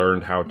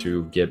learned how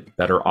to get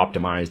better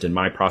optimized in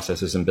my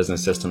processes and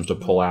business systems to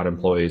pull out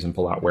employees and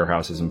pull out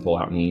warehouses and pull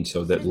out needs,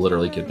 so that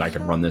literally I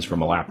can run this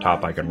from a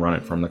laptop. I can run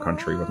it from the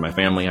country with my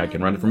family. I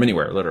can run it from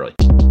anywhere, literally.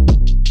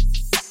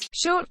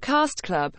 Shortcast Club.